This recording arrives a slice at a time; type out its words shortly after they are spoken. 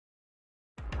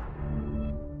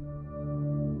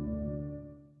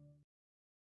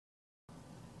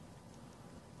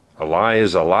A lie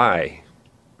is a lie,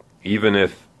 even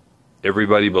if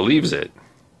everybody believes it.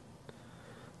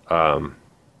 And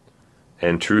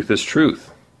truth is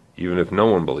truth, even if no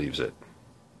one believes it.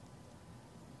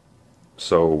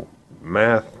 So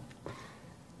math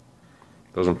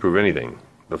doesn't prove anything.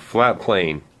 The flat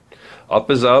plane, up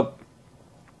is up,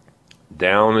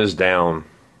 down is down.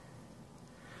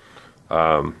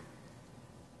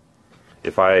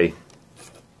 If I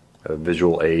have a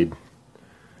visual aid,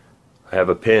 I have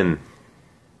a pin,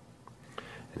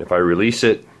 and if I release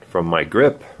it from my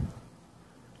grip,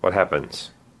 what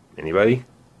happens? Anybody?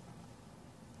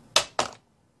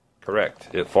 Correct.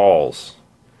 It falls.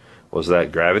 Was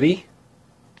that gravity?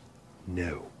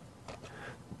 No.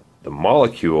 The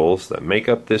molecules that make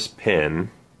up this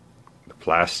pen, the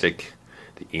plastic,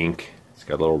 the ink, it's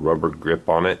got a little rubber grip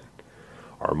on it,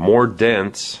 are more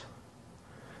dense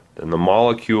than the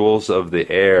molecules of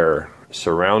the air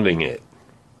surrounding it.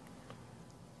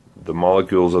 The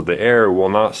molecules of the air will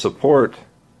not support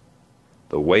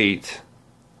the weight.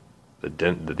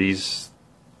 These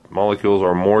molecules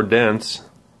are more dense,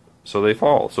 so they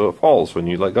fall. So it falls when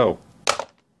you let go.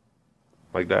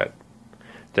 Like that.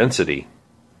 Density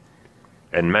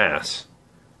and mass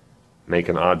make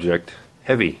an object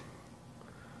heavy.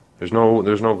 There's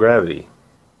no gravity.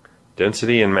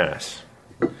 Density and mass.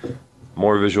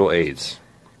 More visual aids.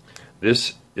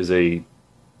 This is a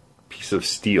piece of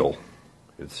steel.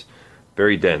 It's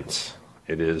very dense.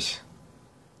 It is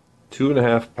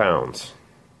 2.5 pounds.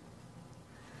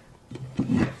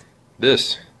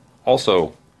 This,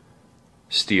 also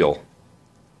steel.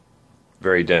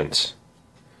 Very dense.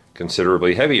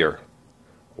 Considerably heavier.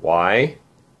 Why?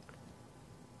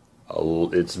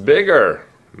 It's bigger.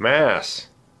 Mass.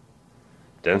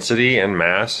 Density and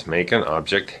mass make an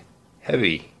object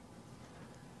heavy.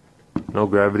 No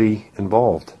gravity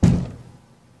involved.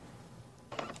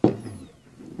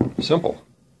 Simple.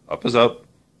 Up is up,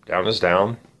 down is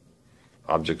down.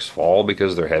 Objects fall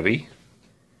because they're heavy.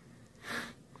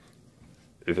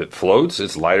 If it floats,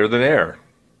 it's lighter than air.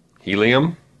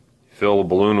 Helium, fill a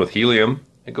balloon with helium,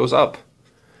 it goes up.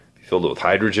 If you filled it with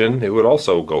hydrogen, it would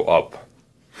also go up.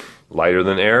 Lighter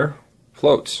than air,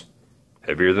 floats.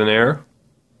 Heavier than air,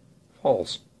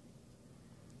 falls.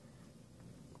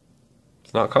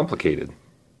 It's not complicated.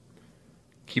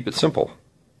 Keep it simple.